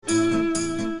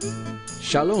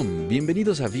Shalom,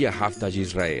 bienvenidos a Via Haftaj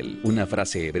Israel, una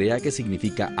frase hebrea que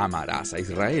significa amarás a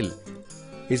Israel.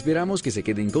 Esperamos que se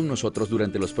queden con nosotros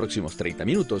durante los próximos 30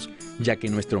 minutos, ya que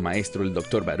nuestro maestro, el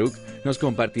Dr. Baruch, nos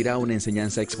compartirá una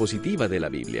enseñanza expositiva de la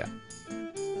Biblia.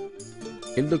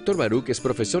 El Dr. Baruch es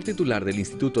profesor titular del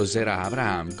Instituto Zera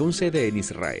Abraham, con sede en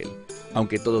Israel.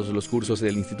 Aunque todos los cursos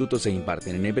del instituto se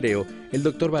imparten en hebreo, el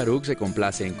Dr. Baruch se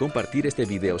complace en compartir este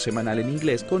video semanal en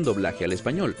inglés con doblaje al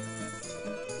español.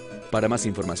 Para más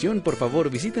información, por favor,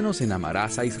 visítenos en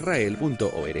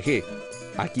amarazaisrael.org.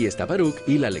 Aquí está Baruch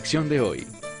y la lección de hoy.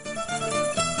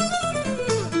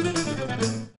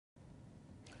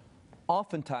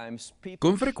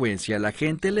 Con frecuencia la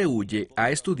gente le huye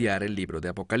a estudiar el libro de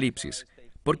Apocalipsis,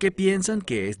 porque piensan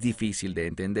que es difícil de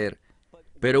entender.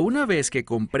 Pero una vez que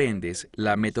comprendes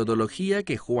la metodología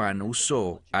que Juan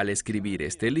usó al escribir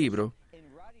este libro,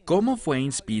 cómo fue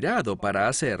inspirado para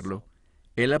hacerlo,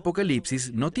 el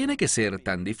Apocalipsis no tiene que ser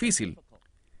tan difícil.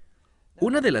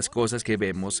 Una de las cosas que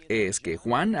vemos es que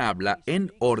Juan habla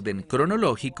en orden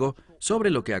cronológico sobre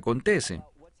lo que acontece,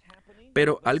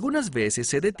 pero algunas veces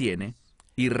se detiene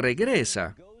y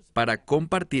regresa para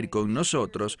compartir con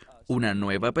nosotros una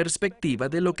nueva perspectiva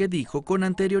de lo que dijo con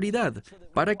anterioridad,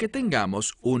 para que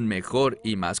tengamos un mejor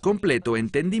y más completo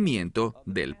entendimiento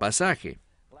del pasaje.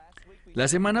 La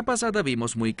semana pasada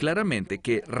vimos muy claramente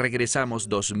que regresamos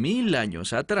 2000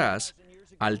 años atrás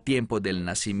al tiempo del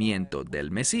nacimiento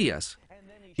del Mesías,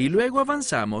 y luego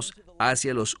avanzamos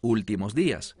hacia los últimos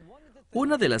días.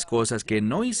 Una de las cosas que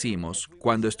no hicimos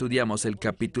cuando estudiamos el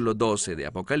capítulo 12 de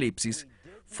Apocalipsis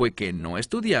fue que no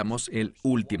estudiamos el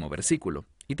último versículo.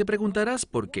 Y te preguntarás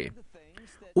por qué.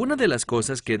 Una de las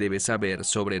cosas que debes saber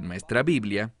sobre nuestra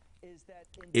Biblia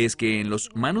es que en los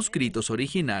manuscritos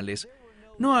originales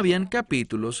no habían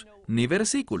capítulos ni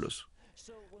versículos.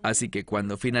 Así que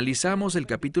cuando finalizamos el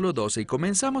capítulo 12 y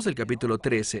comenzamos el capítulo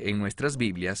 13 en nuestras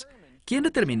Biblias, ¿quién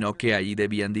determinó que allí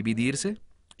debían dividirse?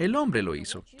 El hombre lo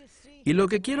hizo. Y lo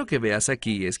que quiero que veas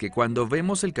aquí es que cuando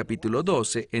vemos el capítulo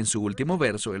 12, en su último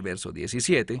verso, el verso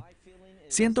 17,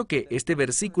 siento que este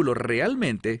versículo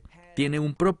realmente tiene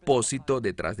un propósito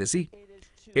detrás de sí.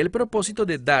 El propósito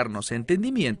de darnos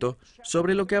entendimiento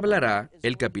sobre lo que hablará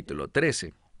el capítulo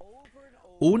 13.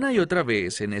 Una y otra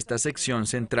vez en esta sección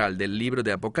central del libro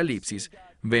de Apocalipsis,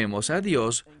 vemos a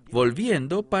Dios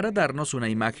volviendo para darnos una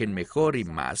imagen mejor y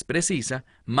más precisa,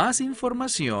 más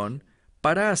información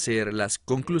para hacer las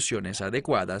conclusiones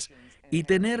adecuadas y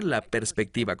tener la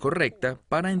perspectiva correcta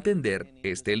para entender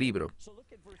este libro.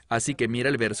 Así que mira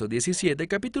el verso 17,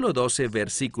 capítulo 12,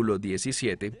 versículo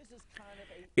 17.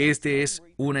 Este es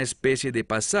una especie de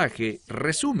pasaje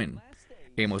resumen.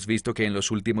 Hemos visto que en los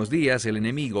últimos días el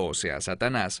enemigo, o sea,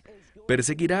 Satanás,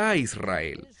 perseguirá a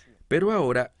Israel. Pero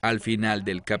ahora, al final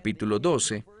del capítulo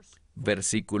 12,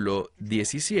 versículo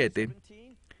 17,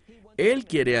 él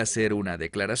quiere hacer una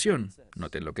declaración.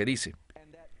 Noten lo que dice.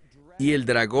 Y el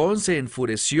dragón se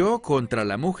enfureció contra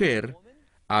la mujer,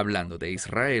 hablando de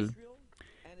Israel,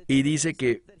 y dice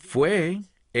que fue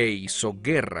e hizo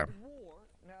guerra.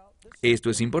 Esto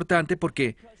es importante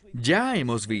porque ya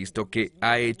hemos visto que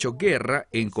ha hecho guerra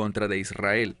en contra de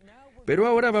Israel. Pero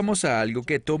ahora vamos a algo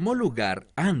que tomó lugar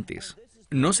antes.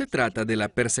 No se trata de la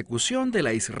persecución de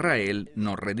la Israel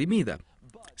no redimida,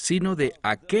 sino de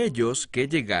aquellos que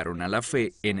llegaron a la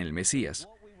fe en el Mesías.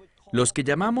 Los que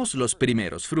llamamos los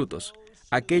primeros frutos,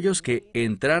 aquellos que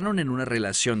entraron en una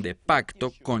relación de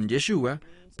pacto con Yeshua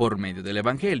por medio del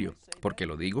Evangelio. ¿Por qué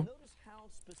lo digo?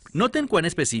 Noten cuán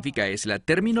específica es la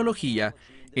terminología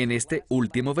en este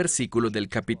último versículo del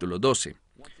capítulo 12.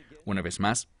 Una vez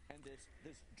más.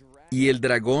 Y el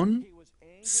dragón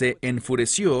se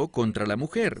enfureció contra la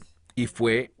mujer, y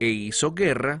fue e hizo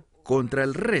guerra contra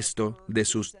el resto de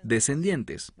sus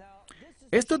descendientes.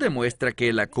 Esto demuestra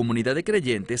que la comunidad de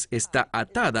creyentes está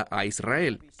atada a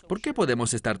Israel. ¿Por qué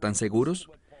podemos estar tan seguros?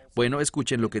 Bueno,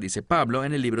 escuchen lo que dice Pablo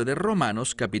en el libro de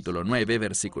Romanos, capítulo 9,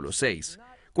 versículo 6,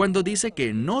 cuando dice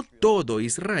que no todo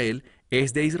Israel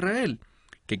es de Israel.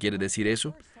 ¿Qué quiere decir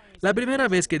eso? La primera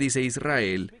vez que dice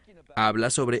Israel, habla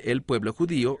sobre el pueblo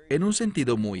judío en un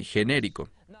sentido muy genérico.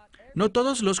 No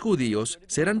todos los judíos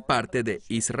serán parte de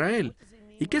Israel.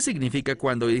 ¿Y qué significa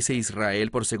cuando dice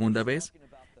Israel por segunda vez?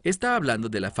 Está hablando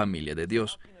de la familia de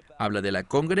Dios. Habla de la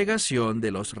congregación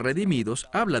de los redimidos,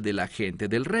 habla de la gente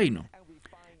del reino.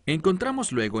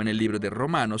 Encontramos luego en el libro de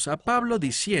Romanos a Pablo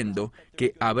diciendo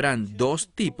que habrán dos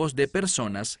tipos de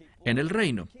personas en el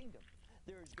reino.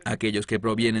 Aquellos que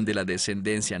provienen de la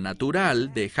descendencia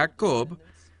natural de Jacob,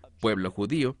 pueblo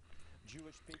judío,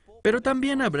 pero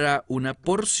también habrá una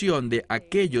porción de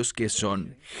aquellos que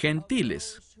son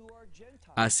gentiles.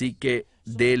 Así que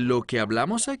de lo que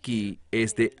hablamos aquí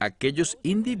es de aquellos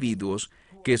individuos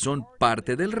que son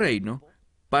parte del reino,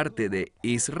 parte de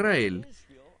Israel,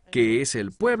 que es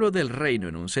el pueblo del reino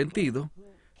en un sentido,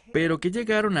 pero que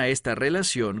llegaron a esta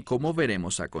relación como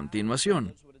veremos a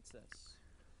continuación.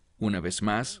 Una vez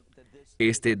más,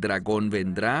 este dragón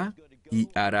vendrá y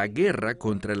hará guerra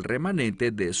contra el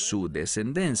remanente de su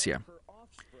descendencia.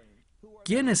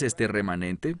 ¿Quién es este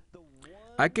remanente?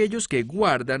 Aquellos que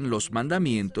guardan los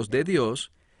mandamientos de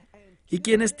Dios y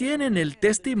quienes tienen el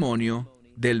testimonio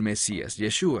del Mesías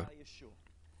Yeshua.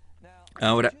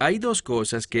 Ahora, hay dos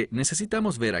cosas que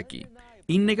necesitamos ver aquí.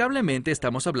 Innegablemente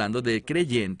estamos hablando de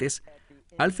creyentes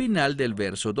al final del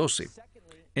verso 12.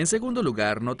 En segundo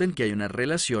lugar, noten que hay una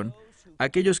relación.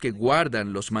 Aquellos que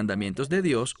guardan los mandamientos de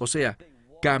Dios, o sea,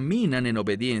 caminan en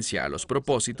obediencia a los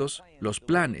propósitos, los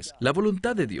planes, la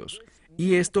voluntad de Dios.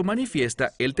 Y esto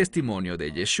manifiesta el testimonio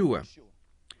de Yeshua.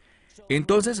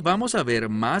 Entonces vamos a ver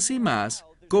más y más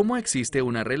cómo existe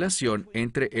una relación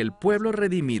entre el pueblo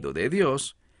redimido de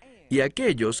Dios y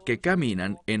aquellos que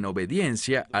caminan en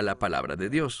obediencia a la palabra de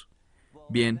Dios.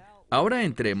 Bien, ahora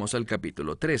entremos al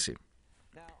capítulo 13.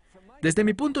 Desde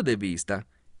mi punto de vista,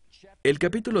 el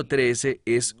capítulo 13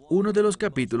 es uno de los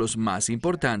capítulos más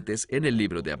importantes en el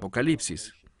libro de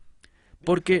Apocalipsis,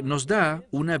 porque nos da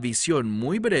una visión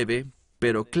muy breve,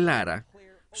 pero clara,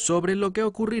 sobre lo que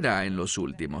ocurrirá en los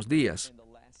últimos días.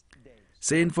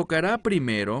 Se enfocará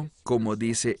primero, como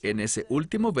dice en ese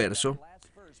último verso,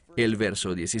 el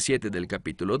verso 17 del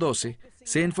capítulo 12,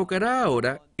 se enfocará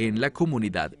ahora en la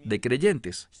comunidad de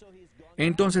creyentes.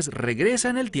 Entonces regresa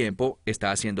en el tiempo,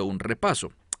 está haciendo un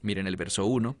repaso. Miren el verso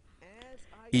 1.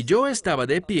 Y yo estaba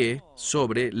de pie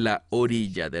sobre la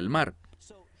orilla del mar.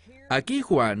 Aquí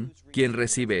Juan, quien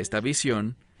recibe esta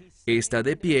visión, está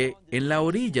de pie en la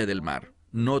orilla del mar.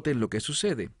 Noten lo que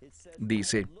sucede.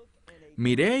 Dice,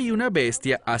 miré y una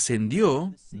bestia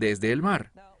ascendió desde el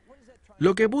mar.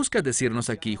 Lo que busca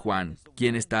decirnos aquí Juan,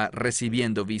 quien está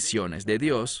recibiendo visiones de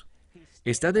Dios,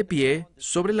 está de pie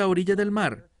sobre la orilla del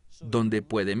mar, donde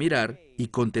puede mirar y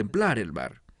contemplar el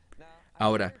mar.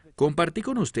 Ahora, compartí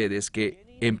con ustedes que,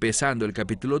 empezando el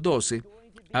capítulo 12,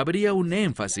 habría un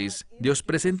énfasis, Dios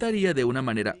presentaría de una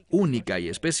manera única y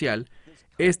especial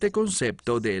este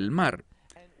concepto del mar.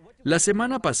 La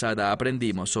semana pasada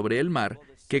aprendimos sobre el mar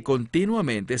que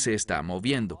continuamente se está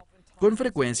moviendo. Con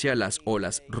frecuencia las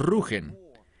olas rugen,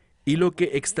 y lo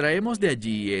que extraemos de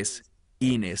allí es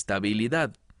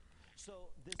inestabilidad.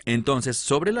 Entonces,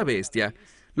 sobre la bestia,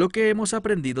 lo que hemos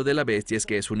aprendido de la bestia es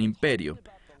que es un imperio.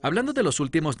 Hablando de los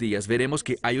últimos días, veremos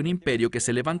que hay un imperio que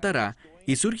se levantará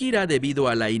y surgirá debido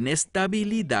a la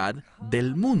inestabilidad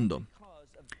del mundo.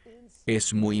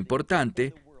 Es muy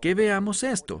importante que veamos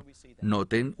esto.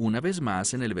 Noten una vez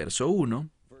más en el verso 1.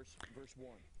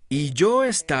 Y yo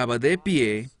estaba de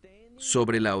pie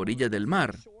sobre la orilla del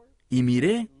mar, y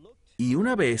miré, y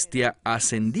una bestia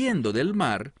ascendiendo del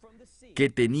mar,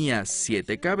 que tenía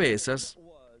 7 cabezas,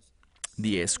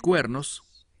 10 cuernos,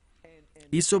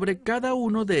 y sobre cada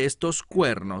uno de estos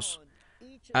cuernos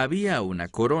había una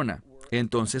corona,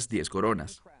 entonces 10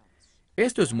 coronas.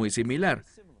 Esto es muy similar,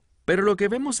 pero lo que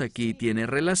vemos aquí tiene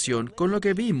relación con lo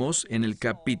que vimos en el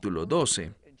capítulo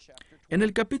 12. En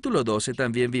el capítulo 12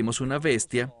 también vimos una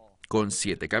bestia con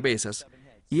 7 cabezas,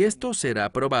 y esto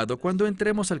será probado cuando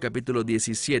entremos al capítulo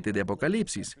 17 de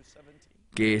Apocalipsis,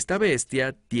 que esta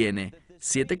bestia tiene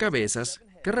 7 cabezas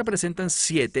que representan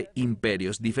 7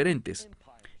 imperios diferentes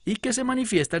y que se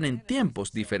manifiestan en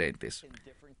tiempos diferentes.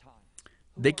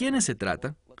 ¿De quiénes se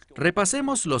trata?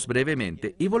 Repasémoslos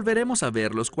brevemente y volveremos a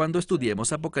verlos cuando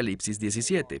estudiemos Apocalipsis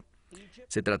 17.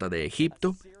 Se trata de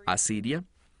Egipto, Asiria,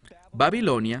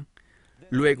 Babilonia,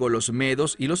 luego los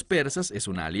medos y los persas, es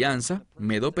una alianza,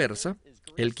 medo-persa,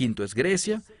 el quinto es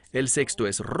Grecia, el sexto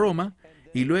es Roma,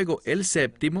 y luego el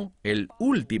séptimo, el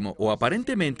último, o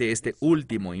aparentemente este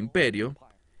último imperio,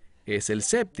 es el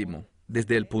séptimo.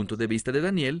 Desde el punto de vista de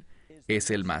Daniel,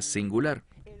 es el más singular.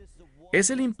 Es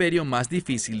el imperio más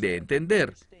difícil de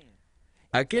entender,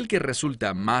 aquel que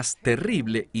resulta más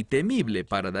terrible y temible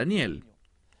para Daniel.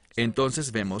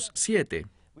 Entonces vemos 7.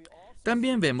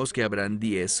 También vemos que habrán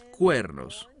 10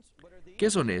 cuernos. ¿Qué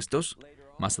son estos?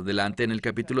 Más adelante en el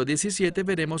capítulo 17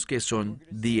 veremos que son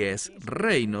 10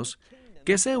 reinos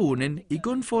que se unen y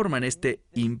conforman este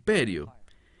imperio.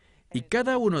 Y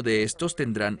cada uno de estos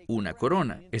tendrán una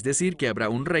corona, es decir, que habrá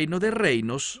un reino de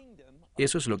reinos.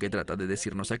 Eso es lo que trata de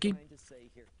decirnos aquí.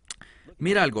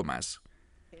 Mira algo más.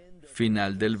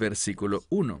 Final del versículo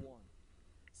 1.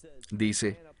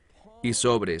 Dice, y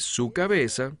sobre su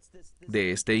cabeza,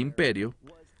 de este imperio,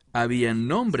 habían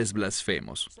nombres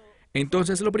blasfemos.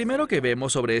 Entonces, lo primero que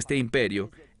vemos sobre este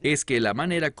imperio es que la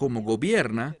manera como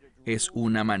gobierna es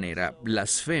una manera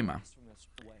blasfema.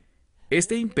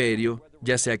 Este imperio,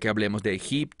 ya sea que hablemos de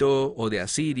Egipto, o de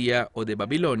Asiria, o de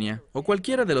Babilonia, o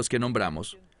cualquiera de los que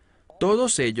nombramos,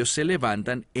 todos ellos se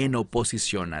levantan en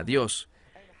oposición a Dios.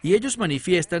 Y ellos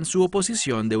manifiestan su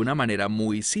oposición de una manera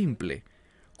muy simple.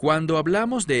 Cuando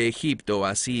hablamos de Egipto,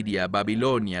 Asiria,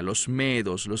 Babilonia, los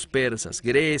medos, los persas,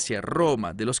 Grecia,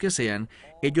 Roma, de los que sean,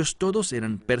 ellos todos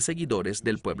eran perseguidores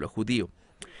del pueblo judío.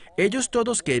 Ellos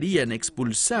todos querían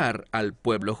expulsar al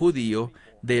pueblo judío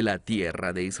de la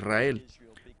tierra de Israel,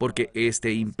 porque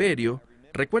este imperio,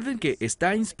 recuerden que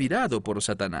está inspirado por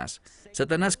Satanás.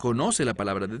 Satanás conoce la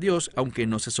palabra de Dios, aunque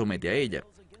no se somete a ella.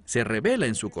 Se rebela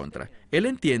en su contra. Él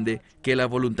entiende que la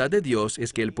voluntad de Dios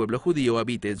es que el pueblo judío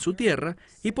habite en su tierra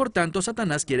y por tanto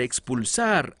Satanás quiere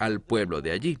expulsar al pueblo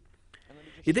de allí.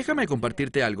 Y déjame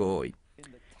compartirte algo hoy.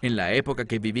 En la época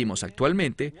que vivimos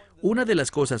actualmente, una de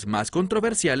las cosas más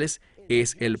controversiales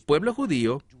es el pueblo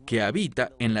judío que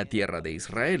habita en la tierra de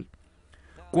Israel.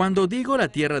 Cuando digo la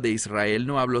tierra de Israel,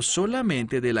 no hablo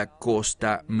solamente de la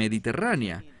costa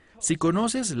mediterránea. Si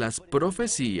conoces las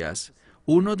profecías,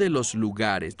 uno de los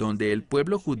lugares donde el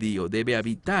pueblo judío debe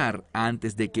habitar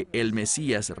antes de que el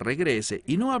Mesías regrese,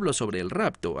 y no hablo sobre el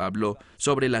rapto, hablo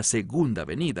sobre la segunda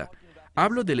venida.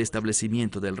 Hablo del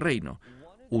establecimiento del reino.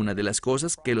 Una de las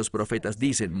cosas que los profetas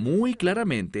dicen muy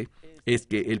claramente es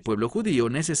que el pueblo judío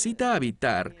necesita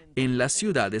habitar en las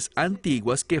ciudades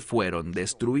antiguas que fueron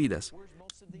destruidas.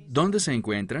 ¿Dónde se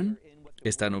encuentran?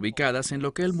 Están ubicadas en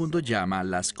lo que el mundo llama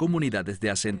las comunidades de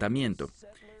asentamiento.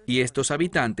 Y estos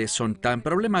habitantes son tan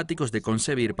problemáticos de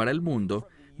concebir para el mundo,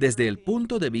 desde el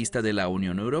punto de vista de la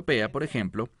Unión Europea, por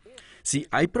ejemplo. Si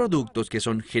hay productos que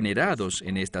son generados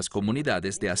en estas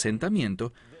comunidades de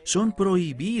asentamiento, son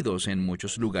prohibidos en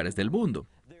muchos lugares del mundo.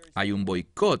 Hay un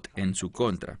boicot en su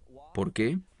contra. ¿Por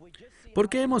qué?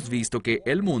 Porque hemos visto que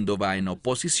el mundo va en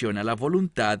oposición a la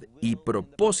voluntad y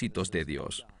propósitos de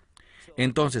Dios.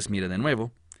 Entonces, mira de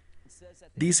nuevo,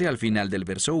 dice al final del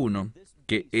verso 1,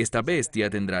 que esta bestia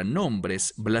tendrá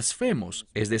nombres blasfemos,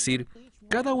 es decir,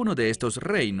 cada uno de estos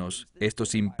reinos,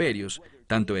 estos imperios,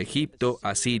 tanto Egipto,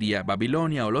 Asiria,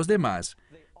 Babilonia o los demás,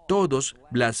 todos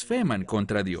blasfeman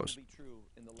contra Dios.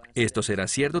 Esto será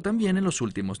cierto también en los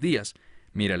últimos días.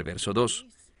 Mira el verso 2.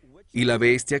 Y la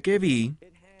bestia que vi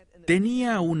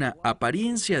tenía una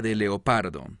apariencia de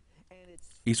leopardo,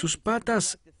 y sus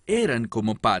patas eran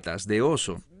como patas de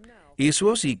oso, y su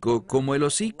hocico como el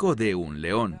hocico de un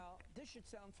león.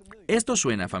 Esto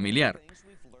suena familiar.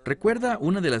 Recuerda,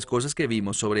 una de las cosas que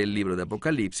vimos sobre el libro de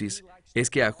Apocalipsis es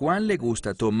que a Juan le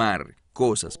gusta tomar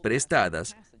cosas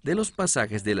prestadas de los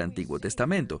pasajes del Antiguo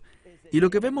Testamento. Y lo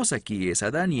que vemos aquí es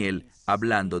a Daniel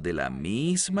hablando de la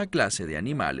misma clase de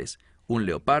animales, un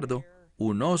leopardo,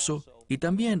 un oso y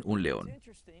también un león.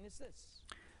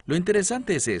 Lo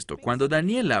interesante es esto, cuando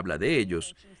Daniel habla de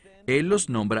ellos, él los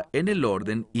nombra en el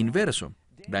orden inverso.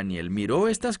 Daniel miró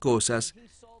estas cosas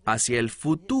hacia el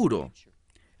futuro.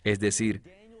 Es decir,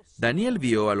 Daniel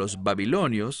vio a los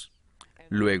babilonios,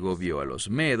 luego vio a los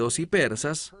medos y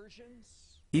persas,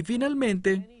 y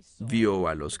finalmente vio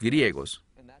a los griegos.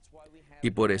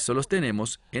 Y por eso los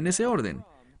tenemos en ese orden.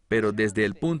 Pero desde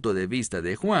el punto de vista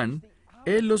de Juan,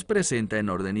 él los presenta en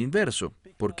orden inverso.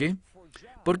 ¿Por qué?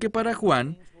 Porque para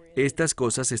Juan, estas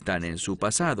cosas están en su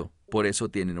pasado. Por eso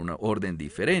tienen una orden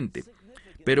diferente.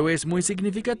 Pero es muy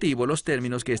significativo los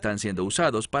términos que están siendo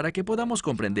usados para que podamos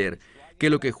comprender que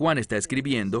lo que Juan está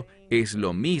escribiendo es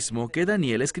lo mismo que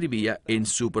Daniel escribía en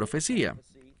su profecía.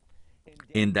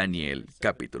 En Daniel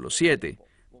capítulo 7,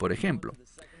 por ejemplo.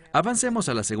 Avancemos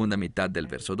a la segunda mitad del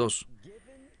verso 2.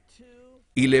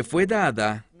 Y le fue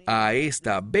dada a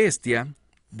esta bestia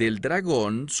del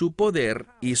dragón su poder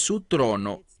y su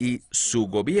trono y su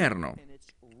gobierno.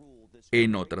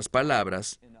 En otras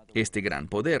palabras, este gran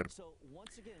poder.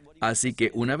 Así que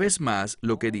una vez más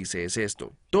lo que dice es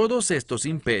esto. Todos estos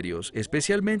imperios,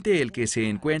 especialmente el que se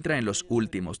encuentra en los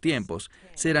últimos tiempos,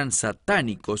 serán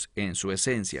satánicos en su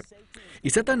esencia. Y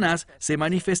Satanás se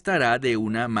manifestará de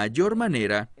una mayor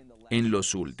manera en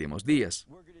los últimos días.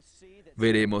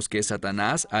 Veremos que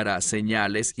Satanás hará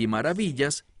señales y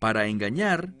maravillas para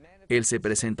engañar. Él se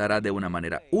presentará de una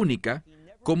manera única,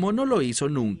 como no lo hizo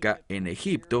nunca en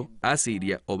Egipto,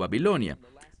 Asiria o Babilonia.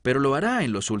 Pero lo hará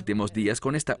en los últimos días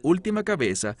con esta última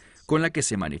cabeza con la que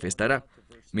se manifestará.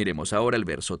 Miremos ahora el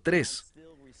verso 3.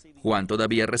 Juan,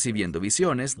 todavía recibiendo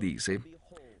visiones, dice,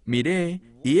 miré,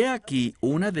 y he aquí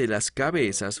una de las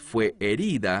cabezas fue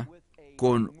herida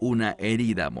con una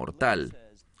herida mortal.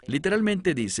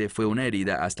 Literalmente dice, fue una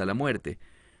herida hasta la muerte.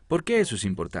 ¿Por qué eso es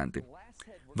importante?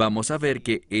 vamos a ver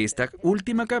que esta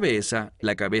última cabeza,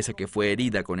 la cabeza que fue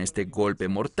herida con este golpe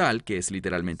mortal, que es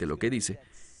literalmente lo que dice,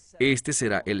 este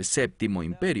será el séptimo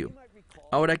imperio.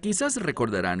 Ahora, quizás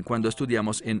recordarán cuando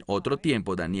estudiamos en otro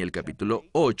tiempo Daniel capítulo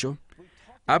 8,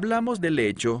 hablamos del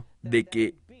hecho de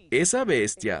que esa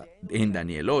bestia en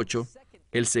Daniel 8,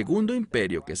 el segundo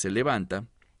imperio que se levanta,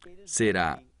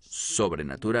 será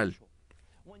sobrenatural.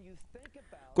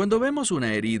 Cuando vemos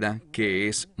una herida que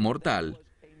es mortal,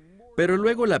 pero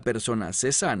luego la persona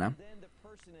se sana,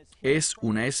 es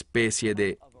una especie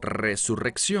de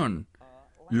resurrección,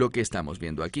 lo que estamos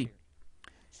viendo aquí.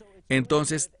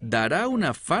 Entonces, dará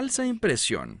una falsa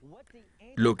impresión.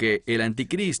 Lo que el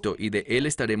anticristo, y de él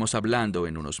estaremos hablando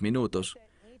en unos minutos,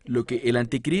 lo que el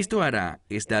anticristo hará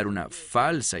es dar una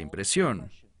falsa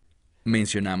impresión.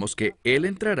 Mencionamos que él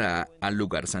entrará al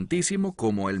lugar santísimo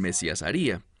como el Mesías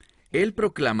haría. Él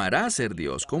proclamará ser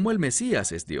Dios como el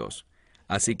Mesías es Dios.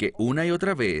 Así que una y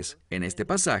otra vez, en este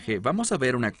pasaje, vamos a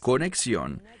ver una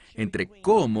conexión entre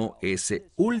cómo ese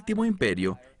último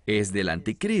imperio es del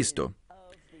anticristo.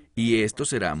 Y esto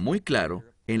será muy claro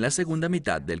en la segunda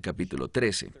mitad del capítulo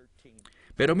 13.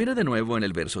 Pero mira de nuevo en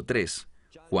el verso 3.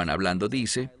 Juan hablando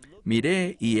dice,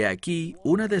 miré y he aquí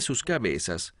una de sus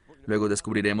cabezas, luego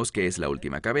descubriremos que es la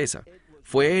última cabeza.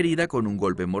 Fue herida con un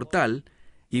golpe mortal,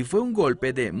 y fue un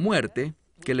golpe de muerte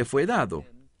que le fue dado,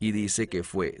 y dice que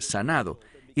fue sanado.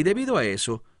 Y debido a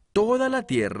eso, toda la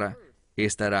tierra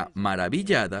estará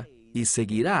maravillada y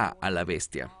seguirá a la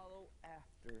bestia.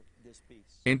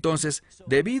 Entonces,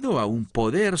 debido a un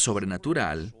poder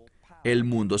sobrenatural, el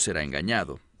mundo será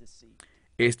engañado.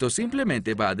 Esto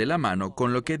simplemente va de la mano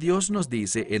con lo que Dios nos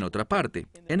dice en otra parte,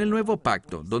 en el Nuevo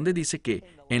Pacto, donde dice que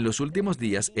en los últimos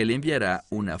días Él enviará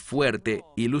una fuerte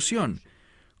ilusión,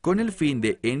 con el fin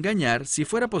de engañar, si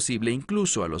fuera posible,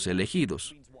 incluso a los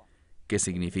elegidos. ¿Qué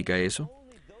significa eso?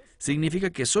 Significa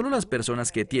que solo las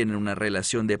personas que tienen una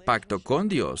relación de pacto con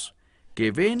Dios, que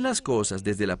ven las cosas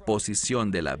desde la posición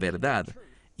de la verdad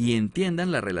y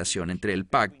entiendan la relación entre el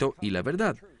pacto y la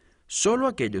verdad, solo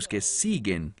aquellos que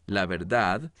siguen la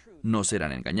verdad no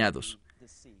serán engañados.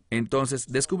 Entonces,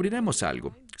 descubriremos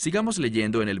algo. Sigamos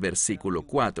leyendo en el versículo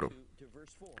 4.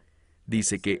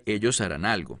 Dice que ellos harán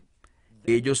algo.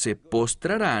 Ellos se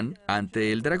postrarán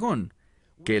ante el dragón,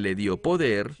 que le dio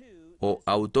poder o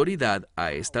autoridad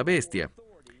a esta bestia,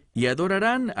 y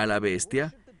adorarán a la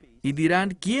bestia, y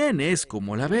dirán, ¿quién es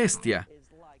como la bestia?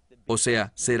 O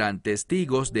sea, serán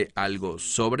testigos de algo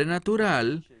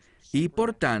sobrenatural, y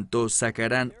por tanto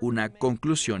sacarán una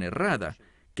conclusión errada,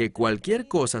 que cualquier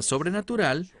cosa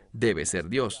sobrenatural debe ser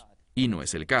Dios, y no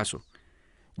es el caso.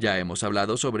 Ya hemos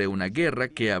hablado sobre una guerra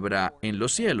que habrá en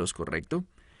los cielos, ¿correcto?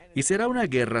 Y será una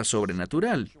guerra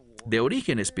sobrenatural, de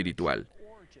origen espiritual.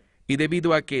 Y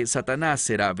debido a que Satanás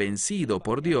será vencido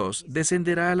por Dios,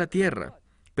 descenderá a la tierra.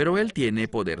 Pero él tiene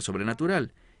poder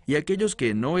sobrenatural, y aquellos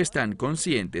que no están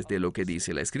conscientes de lo que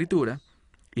dice la Escritura,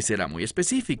 y será muy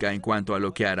específica en cuanto a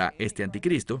lo que hará este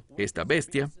anticristo, esta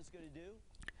bestia,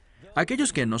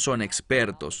 aquellos que no son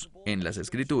expertos en las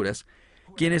Escrituras,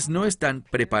 quienes no están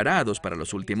preparados para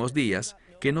los últimos días,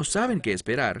 que no saben qué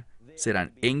esperar,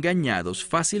 serán engañados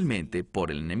fácilmente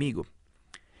por el enemigo.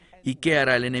 ¿Y qué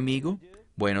hará el enemigo?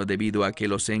 Bueno, debido a que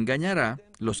los engañará,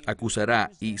 los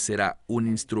acusará y será un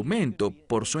instrumento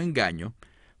por su engaño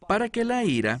para que la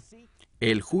ira,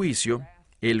 el juicio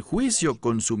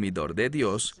consumidor de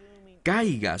Dios,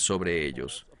 caiga sobre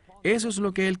ellos. Eso es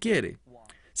lo que él quiere.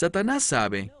 Satanás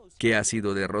sabe que ha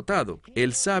sido derrotado.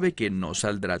 Él sabe que no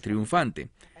saldrá triunfante.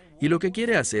 Y lo que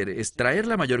quiere hacer es traer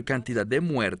la mayor cantidad de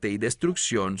muerte y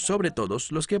destrucción sobre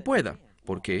todos los que pueda.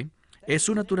 ¿Por qué? Es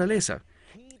su naturaleza.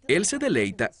 Él se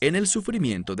deleita en el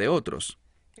sufrimiento de otros.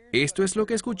 Esto es lo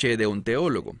que escuché de un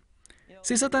teólogo.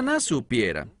 Si Satanás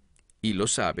supiera, y lo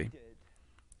sabe,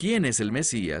 quién es el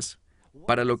Mesías,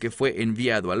 para lo que fue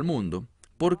enviado al mundo,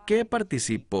 ¿por qué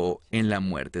participó en la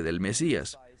muerte del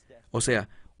Mesías? O sea,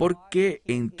 ¿por qué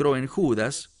entró en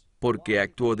Judas? ¿Por qué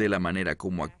actuó de la manera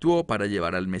como actuó para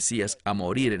llevar al Mesías a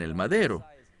morir en el madero,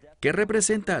 que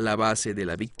representa la base de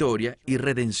la victoria y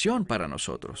redención para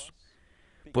nosotros?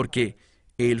 Porque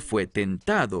Él fue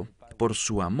tentado por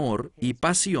su amor y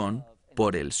pasión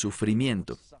por el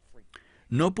sufrimiento.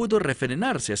 No pudo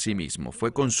refrenarse a sí mismo,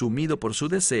 fue consumido por su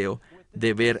deseo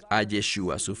de ver a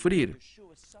Yeshua sufrir,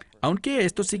 aunque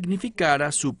esto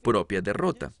significara su propia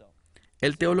derrota.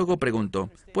 El teólogo preguntó,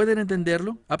 ¿pueden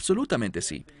entenderlo? Absolutamente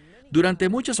sí. Durante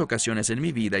muchas ocasiones en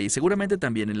mi vida, y seguramente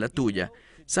también en la tuya,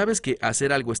 sabes que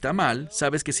hacer algo está mal,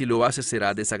 sabes que si lo haces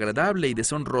será desagradable y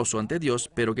deshonroso ante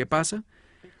Dios, pero ¿qué pasa?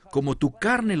 Como tu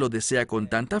carne lo desea con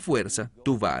tanta fuerza,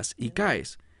 tú vas y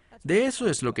caes. De eso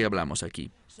es lo que hablamos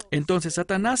aquí. Entonces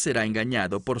Satanás será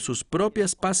engañado por sus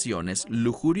propias pasiones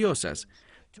lujuriosas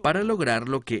para lograr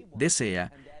lo que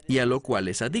desea y a lo cual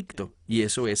es adicto, y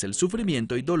eso es el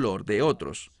sufrimiento y dolor de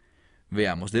otros.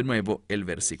 Veamos de nuevo el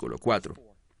versículo 4.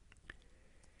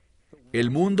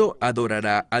 El mundo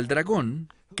adorará al dragón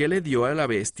que le dio a la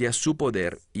bestia su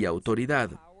poder y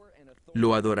autoridad.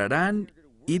 Lo adorarán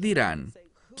y dirán,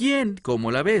 ¿quién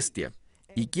como la bestia?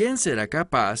 ¿Y quién será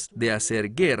capaz de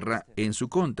hacer guerra en su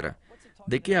contra?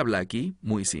 ¿De qué habla aquí?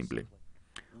 Muy simple.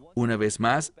 Una vez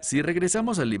más, si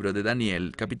regresamos al libro de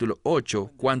Daniel, capítulo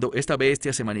 8, cuando esta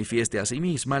bestia se manifieste a sí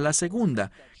misma, la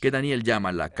segunda, que Daniel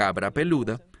llama la cabra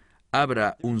peluda,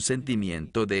 habrá un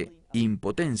sentimiento de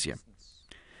impotencia.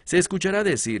 Se escuchará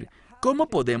decir, ¿cómo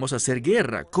podemos hacer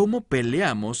guerra? ¿Cómo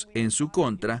peleamos en su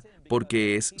contra?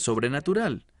 Porque es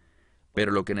sobrenatural.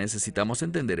 Pero lo que necesitamos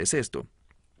entender es esto.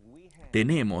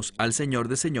 Tenemos al Señor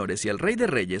de señores y al Rey de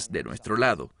reyes de nuestro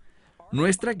lado.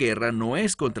 Nuestra guerra no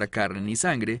es contra carne ni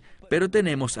sangre, pero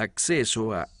tenemos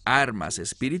acceso a armas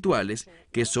espirituales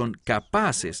que son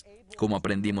capaces, como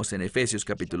aprendimos en Efesios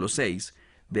capítulo 6,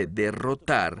 de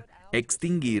derrotar,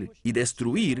 extinguir y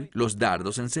destruir los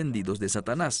dardos encendidos de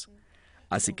Satanás.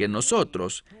 Así que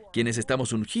nosotros, quienes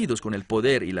estamos ungidos con el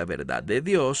poder y la verdad de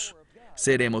Dios,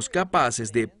 seremos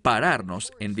capaces de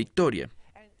pararnos en victoria.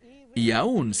 Y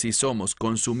aun si somos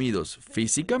consumidos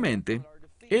físicamente,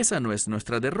 esa no es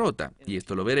nuestra derrota, y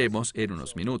esto lo veremos en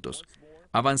unos minutos.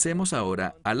 Avancemos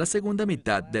ahora a la segunda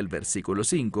mitad del versículo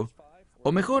 5,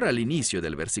 o mejor al inicio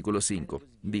del versículo 5.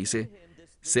 Dice,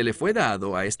 se le fue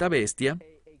dado a esta bestia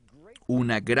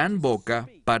una gran boca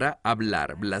para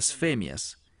hablar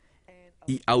blasfemias,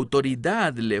 y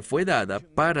autoridad le fue dada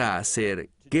para hacer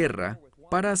guerra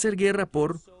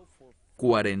por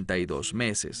 42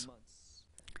 meses.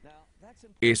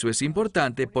 Eso es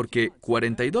importante porque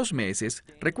 42 meses,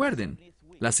 recuerden,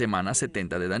 la semana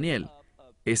 70 de Daniel,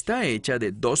 está hecha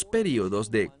de 2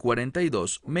 períodos de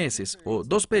 42 meses o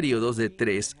 2 períodos de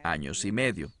 3 años y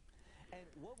medio.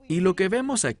 Y lo que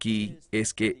vemos aquí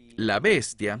es que la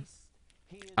bestia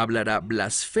hablará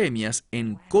blasfemias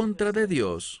en contra de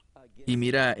Dios. Y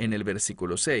mira en el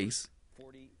versículo 6.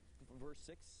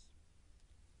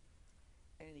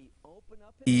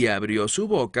 Y abrió su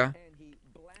boca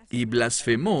y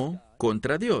blasfemó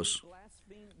contra Dios.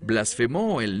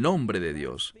 Blasfemó el nombre de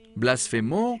Dios.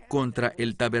 Blasfemó contra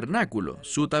el tabernáculo,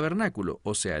 su tabernáculo,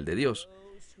 o sea, el de Dios,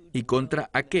 y contra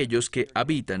aquellos que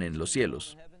habitan en los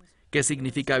cielos. ¿Qué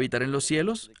significa habitar en los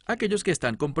cielos? Aquellos que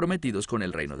están comprometidos con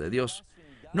el reino de Dios.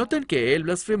 Noten que él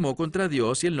blasfemó contra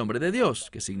Dios y el nombre de Dios.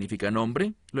 ¿Qué significa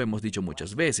nombre? Lo hemos dicho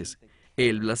muchas veces.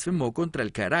 Él blasfemó contra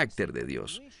el carácter de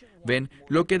Dios. Ven,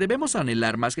 lo que debemos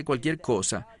anhelar más que cualquier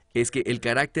cosa es que el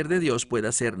carácter de Dios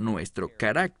pueda ser nuestro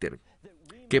carácter,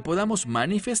 que podamos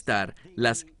manifestar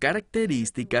las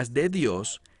características de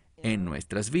Dios en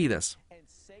nuestras vidas.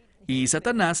 Y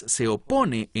Satanás se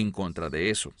opone en contra de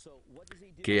eso.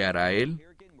 ¿Qué hará él?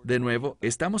 De nuevo,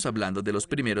 estamos hablando de los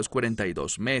primeros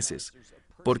 42 meses,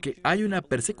 porque hay una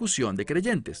persecución de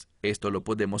creyentes. Esto lo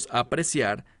podemos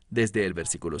apreciar desde el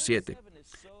versículo 7.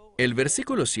 El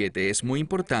versículo 7 es muy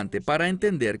importante para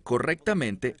entender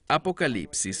correctamente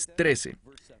Apocalipsis 13.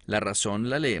 La razón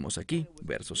la leemos aquí,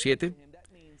 verso 7.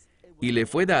 Y le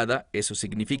fue dada, eso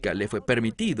significa le fue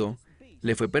permitido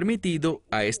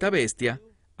a esta bestia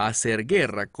hacer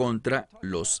guerra contra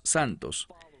los santos.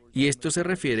 Y esto se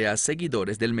refiere a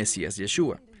seguidores del Mesías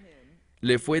Yeshua.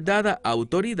 Le fue dada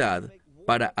autoridad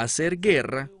para hacer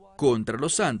guerra contra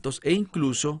los santos e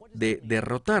incluso de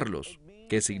derrotarlos.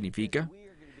 ¿Qué significa?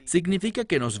 Significa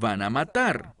que nos van a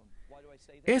matar.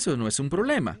 Eso no es un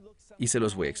problema, y se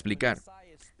los voy a explicar.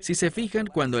 Si se fijan,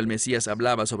 cuando el Mesías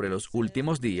hablaba sobre los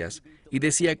últimos días y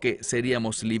decía que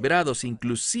seríamos librados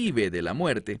inclusive de la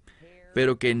muerte,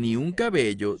 pero que ni un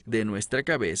cabello de nuestra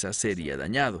cabeza sería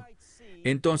dañado.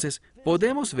 Entonces,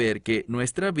 podemos ver que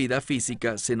nuestra vida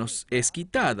física se nos es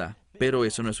quitada, pero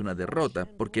eso no es una derrota,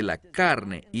 porque la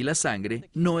carne y la sangre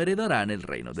no heredarán el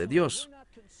reino de Dios.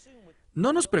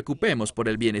 No nos preocupemos por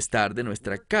el bienestar de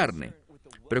nuestra carne,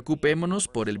 preocupémonos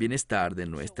por el bienestar de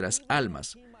nuestras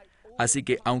almas. Así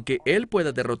que, aunque Él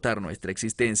pueda derrotar nuestra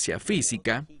existencia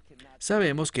física,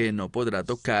 sabemos que no podrá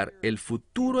tocar el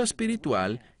futuro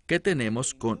espiritual que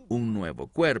tenemos con un nuevo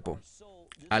cuerpo,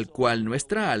 al cual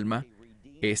nuestra alma,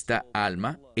 esta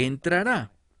alma,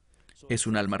 entrará. Es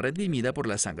un alma redimida por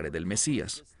la sangre del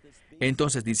Mesías.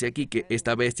 Entonces dice aquí que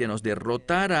esta bestia nos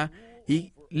derrotará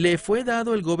y le fue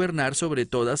dado el gobernar sobre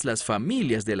todas las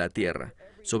familias de la tierra,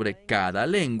 sobre cada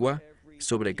lengua,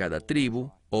 sobre cada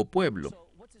tribu o pueblo.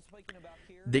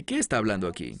 ¿De qué está hablando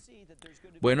aquí?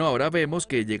 Bueno, ahora vemos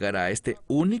que llegará este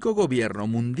único gobierno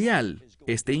mundial,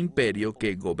 este imperio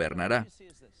que gobernará.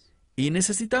 Y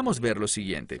necesitamos ver lo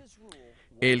siguiente.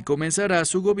 Él comenzará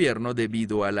su gobierno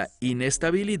debido a la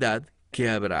inestabilidad que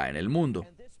habrá en el mundo.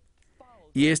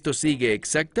 Y esto sigue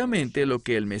exactamente lo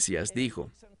que el Mesías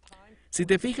dijo. Si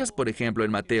te fijas, por ejemplo,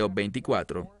 en Mateo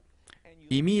 24,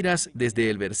 y miras desde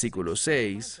el versículo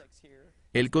 6,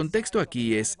 el contexto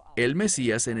aquí es el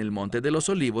Mesías en el Monte de los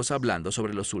Olivos hablando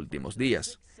sobre los últimos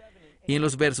días. Y en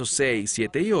los versos 6,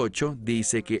 7 y 8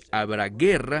 dice que habrá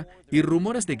guerra y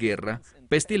rumores de guerra,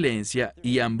 pestilencia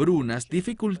y hambrunas,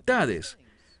 dificultades.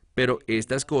 Pero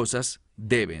estas cosas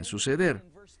deben suceder.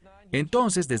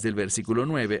 Entonces, desde el versículo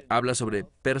 9, habla sobre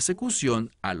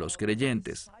persecución a los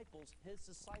creyentes.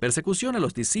 Persecución a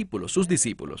los discípulos, sus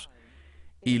discípulos.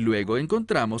 Y luego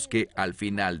encontramos que al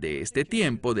final de este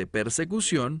tiempo de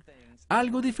persecución,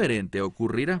 algo diferente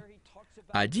ocurrirá.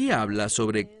 Allí habla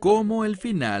sobre cómo el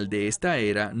final de esta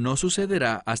era no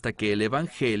sucederá hasta que el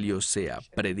Evangelio sea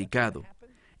predicado.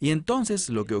 Y entonces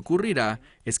lo que ocurrirá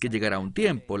es que llegará un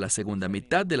tiempo, la segunda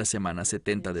mitad de la semana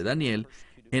 70 de Daniel,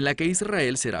 en la que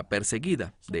Israel será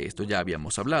perseguida. De esto ya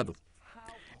habíamos hablado.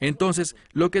 Entonces,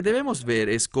 lo que debemos ver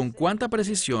es con cuánta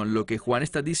precisión lo que Juan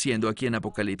está diciendo aquí en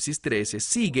Apocalipsis 13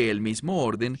 sigue el mismo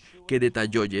orden que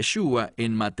detalló Yeshua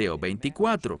en Mateo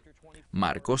 24,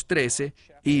 Marcos 13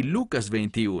 y Lucas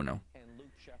 21.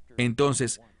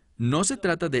 Entonces, no se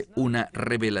trata de una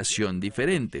revelación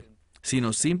diferente,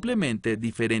 sino simplemente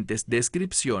diferentes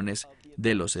descripciones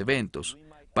de los eventos,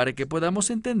 para que podamos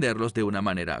entenderlos de una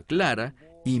manera clara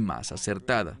y más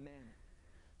acertada.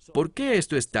 ¿Por qué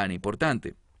esto es tan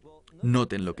importante?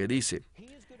 Noten lo que dice.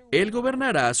 Él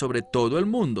gobernará sobre todo el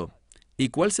mundo. ¿Y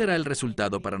cuál será el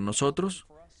resultado para nosotros?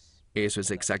 Eso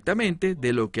es exactamente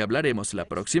de lo que hablaremos la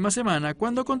próxima semana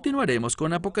cuando continuaremos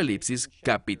con Apocalipsis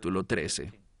capítulo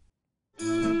 13.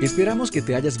 Esperamos que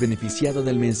te hayas beneficiado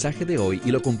del mensaje de hoy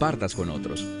y lo compartas con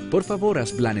otros. Por favor,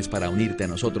 haz planes para unirte a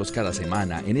nosotros cada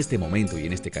semana en este momento y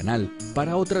en este canal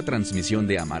para otra transmisión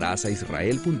de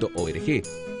amarasaisrael.org.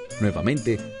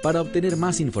 Nuevamente, para obtener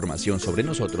más información sobre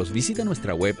nosotros, visita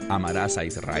nuestra web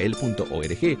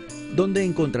amarasaisrael.org, donde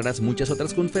encontrarás muchas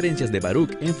otras conferencias de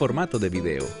Baruch en formato de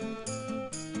video.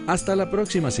 Hasta la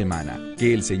próxima semana.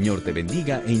 Que el Señor te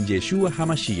bendiga en Yeshua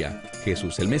HaMashiach,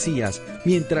 Jesús el Mesías,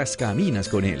 mientras caminas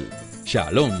con Él.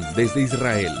 Shalom desde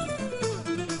Israel.